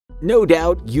No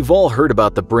doubt, you've all heard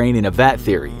about the brain in a vat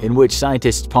theory, in which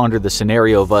scientists ponder the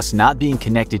scenario of us not being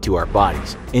connected to our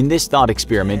bodies. In this thought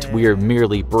experiment, we are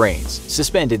merely brains,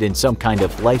 suspended in some kind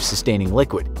of life-sustaining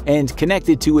liquid, and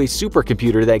connected to a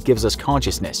supercomputer that gives us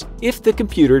consciousness. If the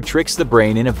computer tricks the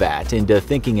brain in a vat into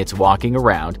thinking it's walking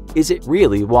around, is it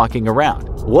really walking around?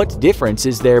 What difference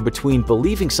is there between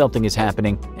believing something is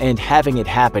happening and having it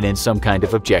happen in some kind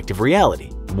of objective reality?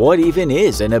 What even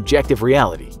is an objective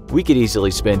reality? We could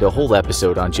easily spend a whole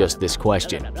episode on just this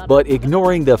question. But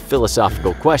ignoring the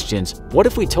philosophical questions, what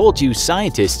if we told you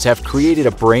scientists have created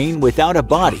a brain without a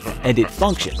body and it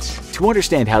functions? To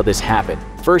understand how this happened,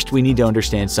 first we need to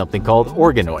understand something called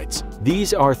organoids.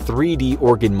 These are 3D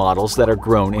organ models that are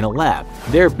grown in a lab.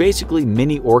 They're basically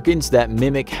mini organs that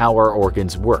mimic how our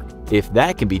organs work. If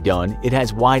that can be done, it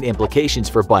has wide implications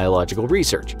for biological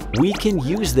research. We can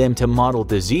use them to model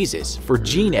diseases, for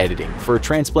gene editing, for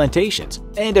transplantations,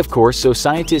 and of course so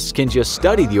scientists can just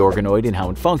study the organoid and how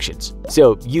it functions.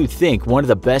 So you'd think one of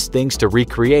the best things to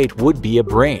recreate would be a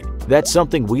brain. That's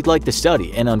something we'd like to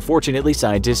study, and unfortunately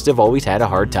scientists have always had a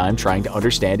hard time trying to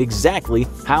understand exactly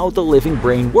how the living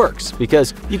brain works,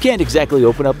 because you can't exactly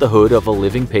open up the hood of a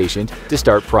living patient to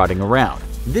start prodding around.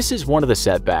 This is one of the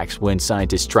setbacks when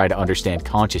scientists try to understand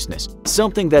consciousness,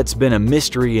 something that's been a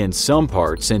mystery in some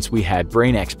part since we had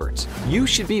brain experts. You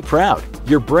should be proud.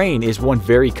 Your brain is one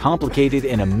very complicated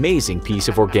and amazing piece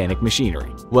of organic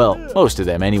machinery. Well, most of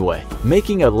them anyway.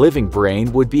 Making a living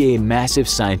brain would be a massive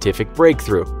scientific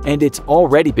breakthrough, and it's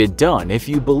already been done if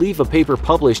you believe a paper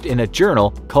published in a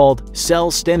journal called Cell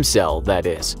Stem Cell, that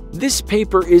is. This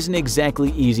paper isn't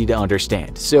exactly easy to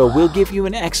understand, so we'll give you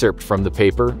an excerpt from the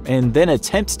paper and then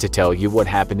attempt to tell you what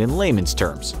happened in layman's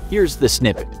terms. Here's the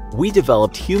snippet. We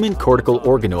developed human cortical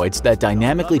organoids that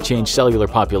dynamically changed cellular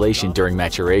population during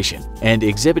maturation and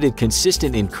exhibited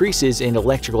consistent increases in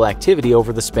electrical activity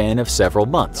over the span of several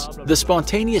months. The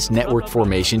spontaneous network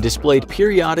formation displayed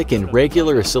periodic and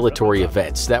regular oscillatory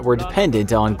events that were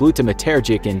dependent on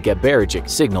glutamatergic and GABAergic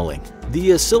signaling.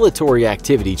 The oscillatory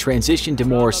activity transitioned to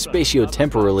more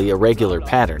spatiotemporally irregular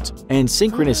patterns, and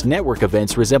synchronous network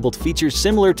events resembled features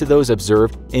similar to those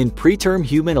observed in preterm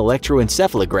human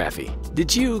electroencephalography.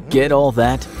 Did you get all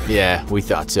that? Yeah, we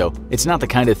thought so. It's not the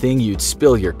kind of thing you'd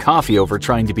spill your coffee over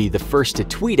trying to be the first to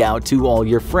tweet out to all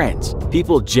your friends.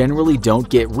 People generally don't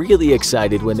get really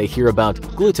excited when they hear about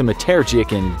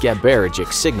glutamatergic and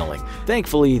GABAergic signaling.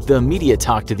 Thankfully, the media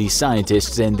talked to these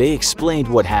scientists and they explained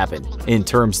what happened, in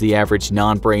terms the average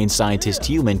non-brain scientist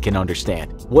human can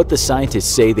understand. What the scientists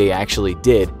say they actually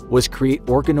did was create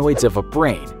organoids of a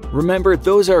brain. Remember,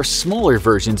 those are smaller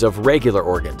versions of regular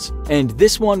organs, and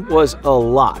this one was a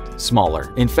lot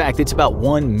smaller. In fact, it's about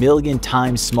 1 million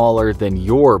times smaller than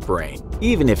your brain.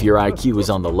 Even if your IQ is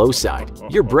on the low side,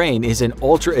 your brain is an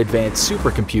ultra-advanced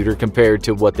supercomputer compared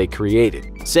to what they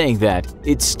created. Saying that,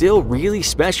 it's still really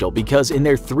special because in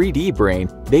their 3D brain,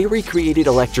 they recreated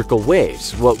electrical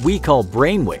waves, what we call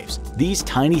brain waves. These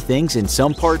tiny things in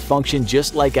some part function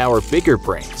just like our bigger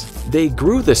brains. They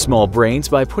grew the small brains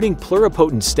by putting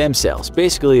pluripotent stem cells,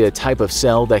 basically a type of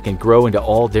cell that can grow into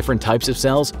all different types of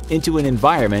cells, into an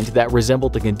environment that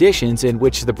resembled the conditions in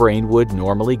which the brain would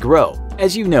normally grow.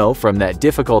 As you know from that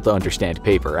difficult-to-understand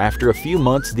paper, after a few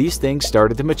months these things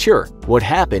started to mature. What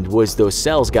happened was those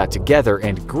cells got together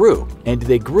and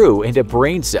they grew into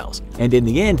brain cells, and in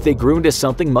the end they grew into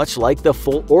something much like the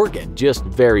full organ, just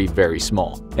very, very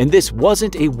small. And this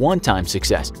wasn't a one-time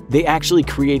success, they actually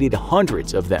created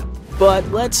hundreds of them. But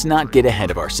let's not get ahead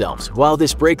of ourselves. While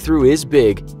this breakthrough is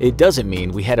big, it doesn't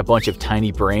mean we had a bunch of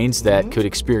tiny brains that could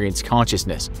experience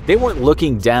consciousness. They weren't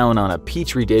looking down on a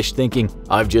petri dish thinking,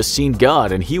 "I've just seen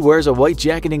God and he wears a white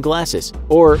jacket and glasses,"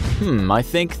 or "I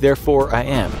think, therefore I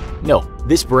am." No,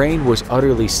 this brain was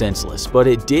utterly senseless, but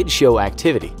it did show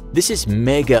activity. This is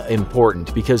mega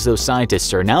important because those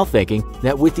scientists are now thinking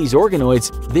that with these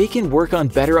organoids, they can work on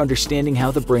better understanding how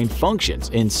the brain functions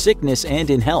in sickness and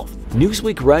in health.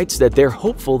 Newsweek writes that they're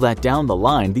hopeful that down the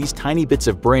line, these tiny bits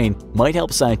of brain might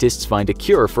help scientists find a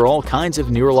cure for all kinds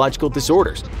of neurological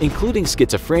disorders, including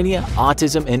schizophrenia,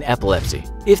 autism, and epilepsy.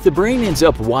 If the brain ends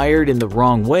up wired in the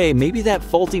wrong way, maybe that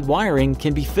faulty wiring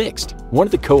can be fixed. One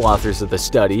of the co-authors of the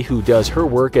study, who does her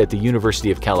work at the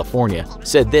University of California,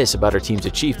 said this about her team's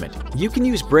achievement. "You can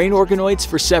use brain organoids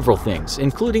for several things,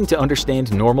 including to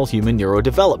understand normal human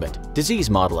neurodevelopment, disease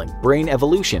modeling, brain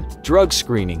evolution, drug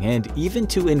screening, and even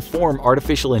to inform form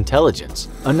artificial intelligence.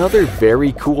 Another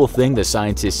very cool thing the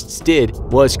scientists did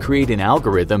was create an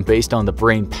algorithm based on the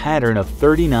brain pattern of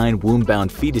 39 womb-bound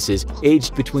fetuses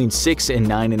aged between 6 and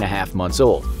 9.5 months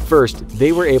old. First,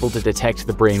 they were able to detect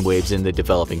the brain waves in the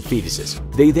developing fetuses.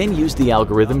 They then used the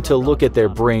algorithm to look at their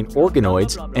brain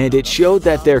organoids, and it showed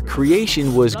that their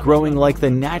creation was growing like the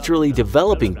naturally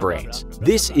developing brains.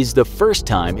 This is the first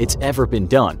time it's ever been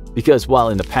done, because while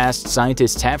in the past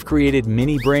scientists have created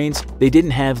mini brains, they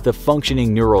didn't have the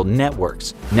functioning neural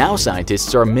networks. Now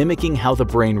scientists are mimicking how the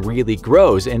brain really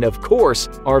grows and, of course,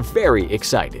 are very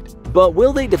excited. But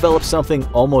will they develop something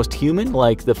almost human,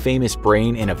 like the famous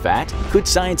brain in a vat? Could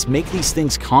science make these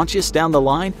things conscious down the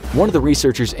line? One of the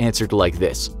researchers answered like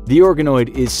this: "The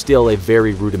organoid is still a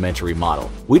very rudimentary model.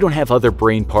 We don't have other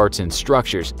brain parts and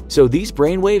structures, so these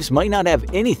brainwaves might not have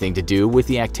anything to do with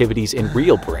the activities in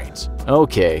real brains."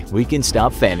 Okay, we can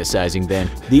stop fantasizing then.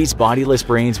 These bodiless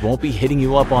brains won't be hitting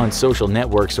you up on social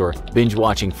networks or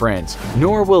binge-watching Friends,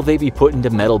 nor will they be put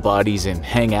into metal bodies and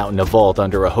hang out in a vault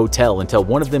under a hotel until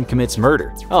one of them commits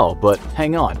murder. Oh, but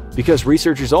hang on, because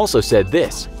researchers also said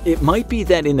this: it might be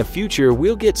that in the future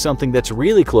we'll get something that's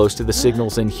really close to the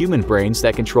signals in human brains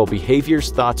that control behaviors,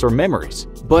 thoughts, or memories.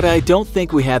 But I don't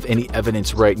think we have any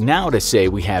evidence right now to say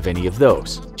we have any of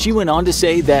those. She went on to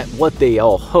say that what they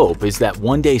all hope is that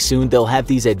one day soon they'll have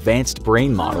these advanced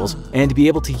brain models and be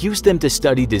able to use them to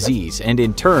study disease and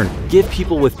in turn give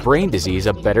people with brain disease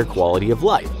a better quality of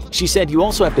life. She said you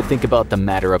also have to think about the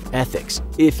matter of ethics.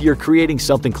 If you're creating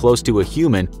something close to a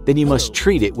human, then you must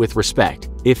treat it with respect.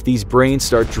 If these brains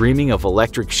start dreaming of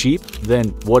electric sheep, then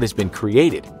what has been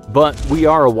created? But we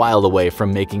are a while away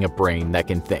from making a brain that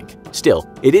can think. Still,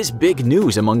 it is big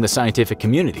news among the scientific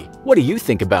community. What do you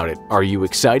think about it? Are you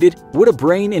excited? Would a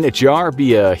brain in a jar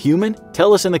be a human?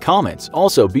 Tell us in the comments.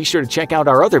 Also, be sure to check out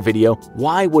our other video,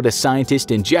 Why Would a Scientist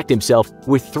Inject Himself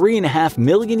with 3.5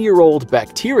 million-year-old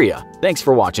bacteria? Thanks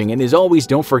for watching, and as always,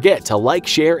 don't forget to like,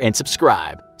 share, and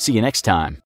subscribe. See you next time.